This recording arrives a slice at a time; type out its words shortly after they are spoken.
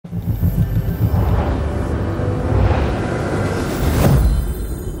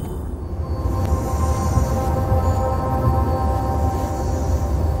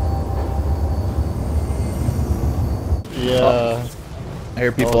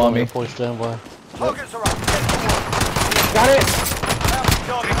hear people on me. Full standby. Targets are up. Got it!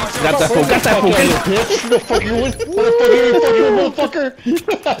 Got that fool, got that fool. Bitch, the fuck you with? Motherfucker!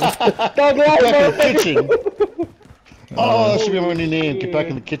 Don't go out, Get back in the motherfucker! kitchen! Oh, that should be my new name. Get back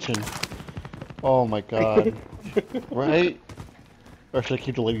in the kitchen. Oh my god. Right? Or should I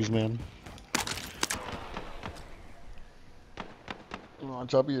keep the ladies, man? Oh,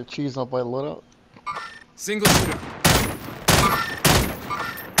 drop your cheese off by the loadout. Single shooter.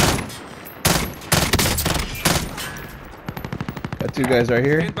 Got two guys right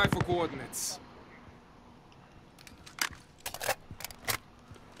here. Stand by for coordinates.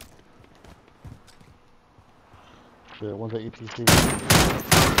 Yeah, one's at ETC.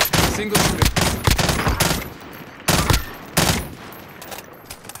 Single shooter.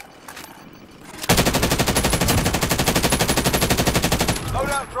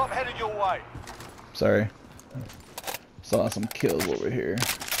 Loadout drop headed your way. Sorry. Saw some kills over here.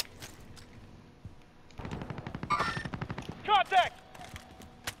 Contact!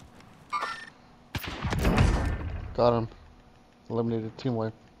 Got him. Eliminated team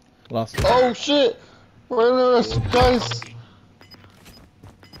wipe. Lost. Oh shit! Right under us, guys!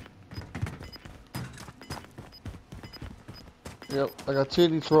 Yep, I got 2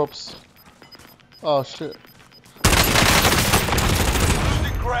 of these ropes. Oh shit.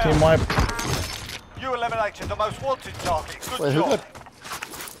 Losing ground. Team wipe. You eliminated the most wanted target. Good Wait,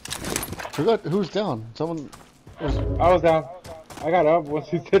 job. who's down? Someone was... I was down. I got up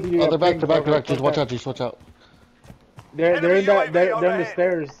once you said you. Oh, they're back, Just watch out, Just watch out. They're in that. They're in the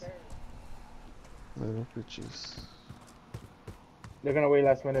stairs. Little bitches. They're gonna wait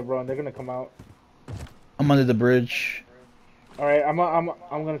last minute, bro, and they're gonna come out. I'm under the bridge. All right, I'm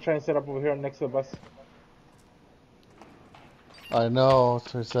gonna try and set up over here next to the bus. I know,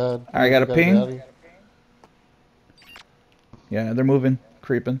 it's so sad. I got a Gotta ping. get out of here. Yeah, they're moving,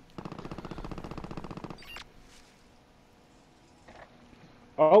 creeping.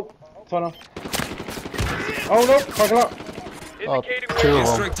 Oh, tunnel. Oh no, fuck it up. Oh, Indicating 2 of them.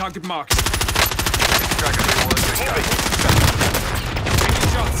 strike target marked. Taking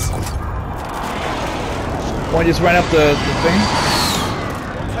shots. One just ran up the thing.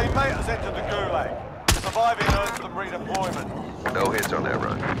 Your teammate has entered the gulag. Surviving earns them redeployment. No hits on that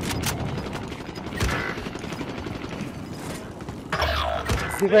run.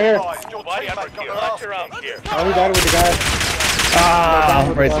 He's right here. Guys, your teammate got the last hit. Oh, we got it with the guy.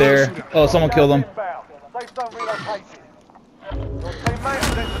 Ah, right there. Oh, someone killed him. Inbound. Safe zone relocated. Your teammate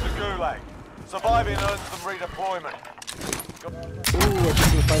has entered the gulag. Surviving earns them redeployment. Ooh, I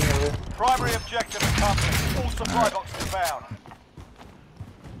think we're fighting over here. Primary objective accomplished. All supply boxes found.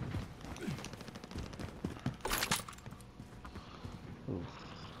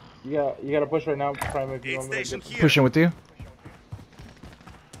 You gotta push right now, Prime, if you want me to get... Pushing with you.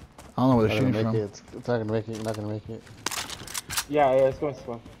 I don't know where they're Not shooting gonna from. make it. It's not gonna make it. You're not gonna make it. Yeah, it's going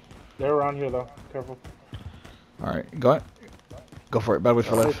slow. They're around here though. Careful. All right, go ahead. Go for it. Bad way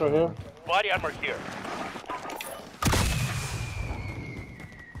for Push life. right here. Body armor here.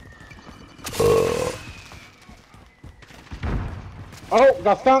 Oh,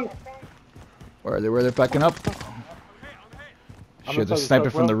 got stung. Where are they? Where they're backing up? I'm Shit, gonna they're tell you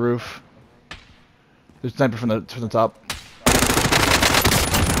sniping so from the well. roof. They're sniping from the top.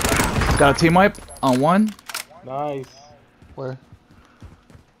 Got a team wipe on one. Nice. Where?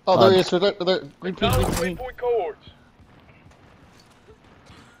 Oh, there he is. There. Green.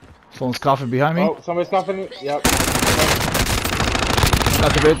 Someone's coughing behind me. Oh, somebody's coughing. Yep. Got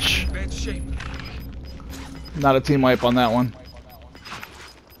the bitch. Bad shape. Not a team wipe on that one.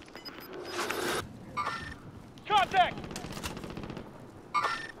 Contact!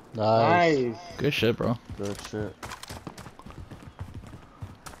 Nice. Good shit, bro. Good shit.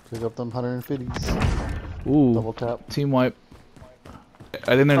 Pick up them 150s. Ooh. Double tap. Team wipe.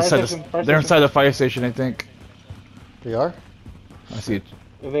 I think they're inside. They're inside the fire station. I think. They are? I see it.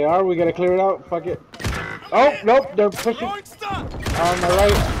 If they are, we gotta clear it out. Fuck it. Oh, nope, they're pushing. On my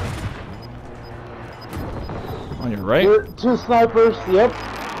right. On your right. We're 2 snipers. Yep.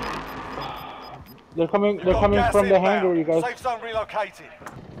 They're coming. They're coming Gas from the inbound. hangar, you guys. Safe zone relocated.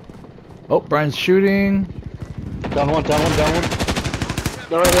 Oh, Brian's shooting. Down one. They're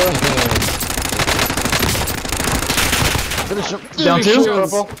right here. Finish him. Down two.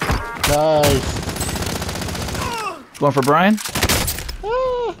 Purple. Nice. Going for Brian.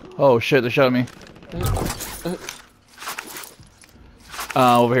 Oh shit! They shot at me.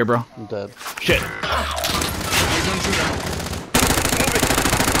 Over here, bro. I'm dead. Shit.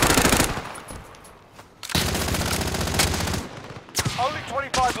 Only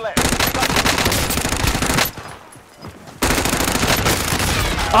 25 left.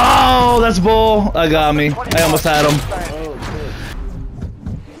 Oh, that's bull. I got me. I almost had him.